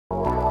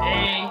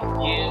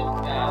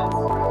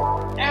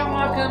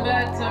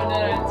welcome back to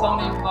another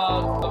Tony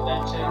Vlog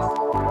Adventures.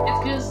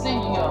 It's good seeing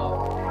you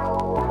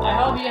all. I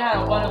hope you had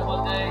a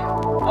wonderful day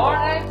or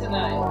night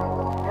tonight,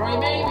 or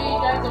maybe you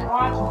guys are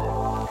watching it.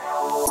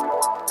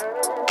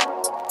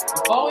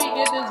 Before we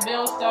get this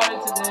video started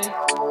today,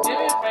 do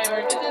me a favor,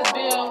 get this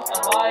video a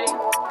like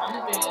on the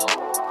video,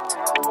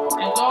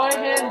 and go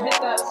ahead and hit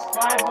that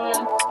subscribe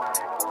button.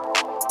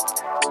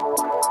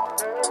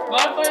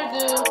 Without further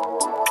ado,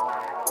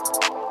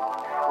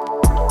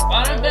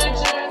 Fun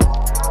Adventures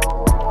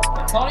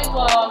with Tony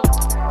Vlog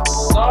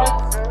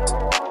starts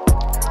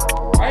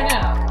right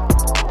now.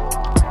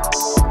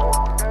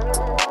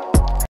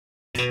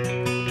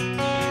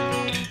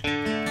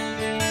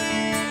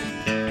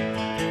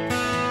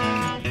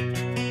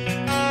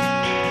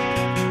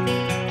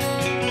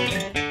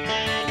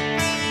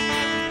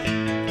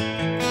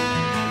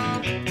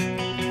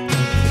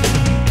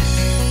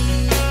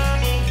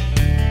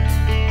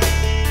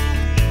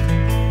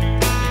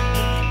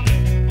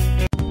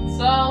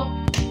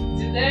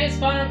 Today's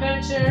fun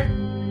adventure,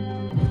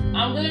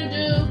 I'm gonna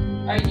do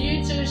a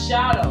YouTube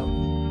shoutout.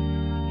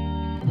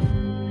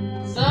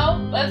 So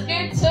let's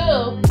get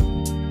to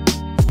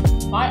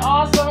my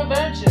awesome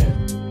adventure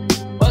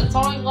with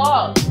Tony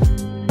Vlog.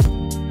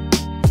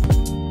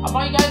 I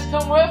want you guys to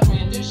come with me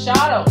and do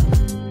shoutout.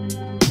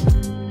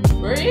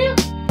 Where are you?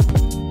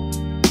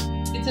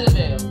 Get to the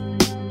video.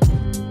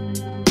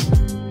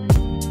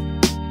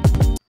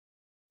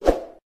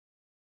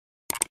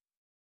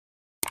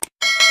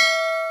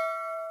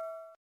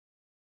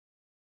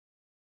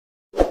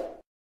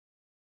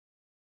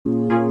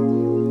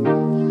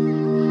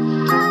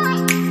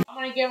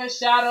 Give a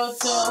shout out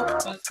to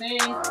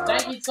Christine.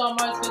 Thank you so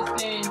much,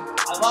 Christine.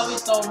 I love you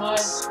so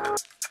much.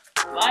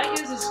 Like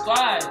and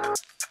subscribe.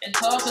 And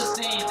tell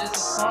Christine this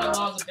is Tony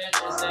Vlog's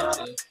Adventure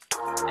Essential.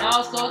 And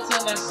also to the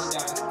next one,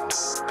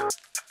 guys.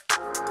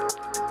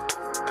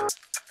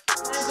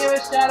 I'm gonna give a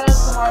shout out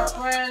to my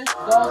friend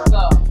Ghost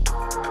Dog.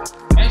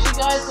 Make sure you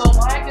guys go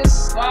like and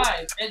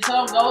subscribe and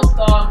tell Ghost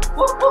Dog,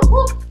 whoop whoop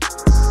whoop,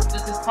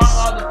 this is Tony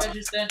Vlog's Adventure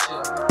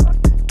Essential.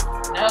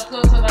 Now let's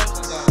go to the next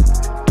one, guys.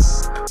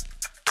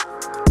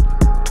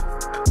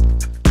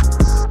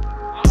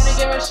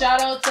 Give a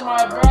shout out to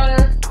my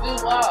brother,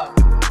 Love.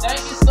 Thank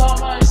you so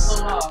much,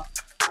 Love.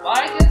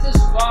 Like and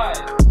subscribe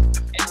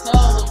and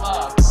tell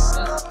Love this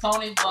is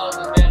Tony Vlog's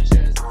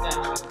Adventures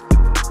Essential.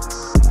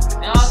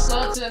 Now let's go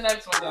to the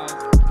next one, guys.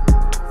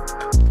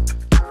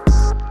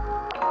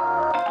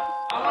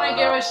 I want to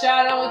give a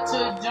shout out to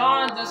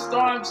John the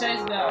Storm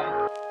Chase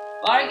Guy.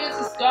 Like and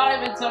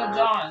subscribe and tell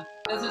John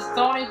this is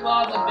Tony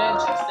Vlog's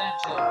Adventures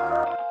Essential.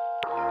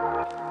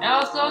 Now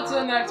let's go to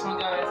the next one,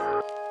 guys.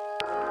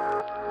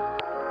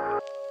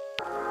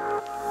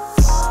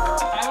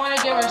 I want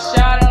to give a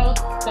shout out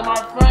to my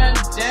friend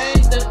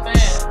James the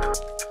Fan.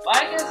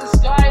 Like and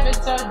subscribe and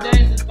tell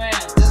James the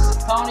Fan this is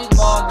Tony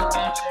Vlog's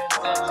Adventure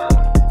Essential.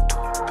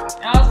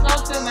 Now let's go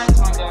to the next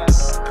one, guys.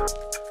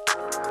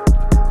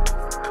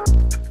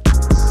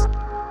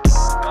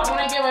 I want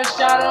to give a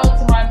shout out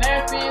to my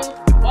nephew,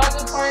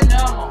 Wasn't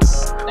Paranormal.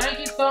 Thank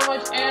you so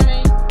much,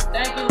 Amy.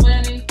 Thank you,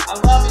 Lenny. I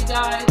love you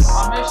guys. I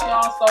miss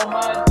y'all so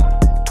much.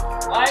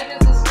 Like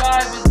and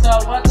subscribe and tell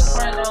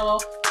Wasn't Paranormal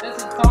this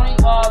is Tony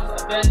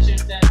Vlog's Adventure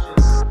Essential.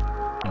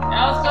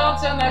 Now let's go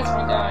to the next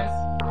one, guys.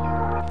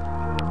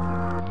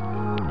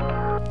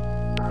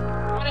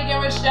 I want to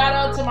give a shout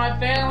out to my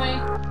family,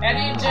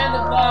 Eddie and Jen the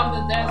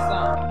Vlog, the Dead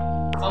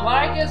Son. So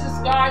like and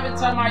subscribe and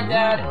tell my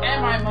dad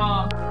and my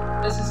mom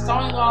this is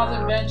Tony Vlog's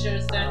Adventure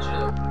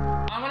Essential.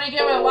 I'm going to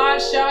give a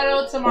live shout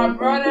out to my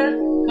brother,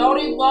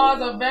 Cody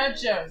Vlog's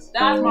Adventures.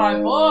 That's my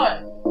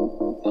boy.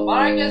 So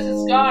like and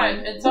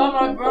subscribe and tell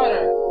my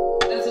brother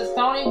this is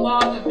Tony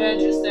Vlog's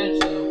Adventure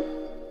Essential.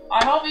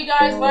 I hope you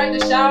guys like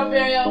the shout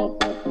video.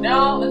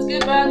 Now let's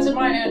get back to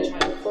my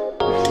entrance.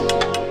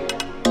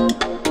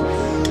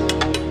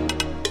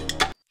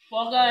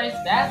 Well guys,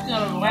 that's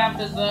gonna wrap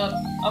this up.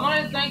 I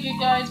want to thank you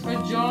guys for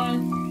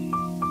joining.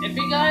 If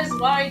you guys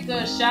like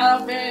the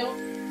shout out video,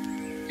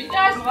 if you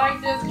guys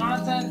like this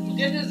content,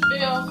 give this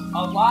video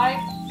a like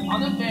on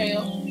the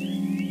video.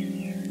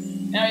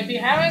 Now if you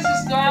haven't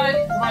subscribed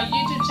to my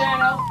YouTube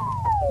channel,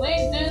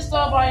 please do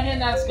so by hitting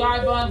that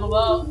subscribe button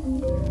below.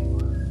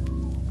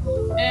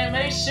 And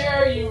make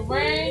sure you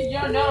ring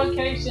your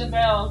notification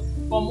bells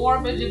for more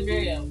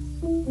videos.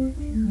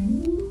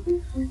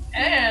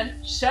 And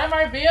share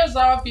my videos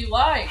out if you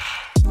like.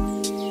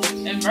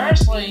 And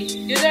firstly,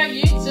 give that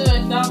YouTube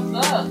a thumbs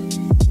up.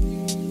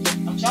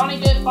 I'm trying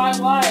to get 5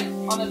 likes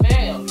on the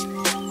video.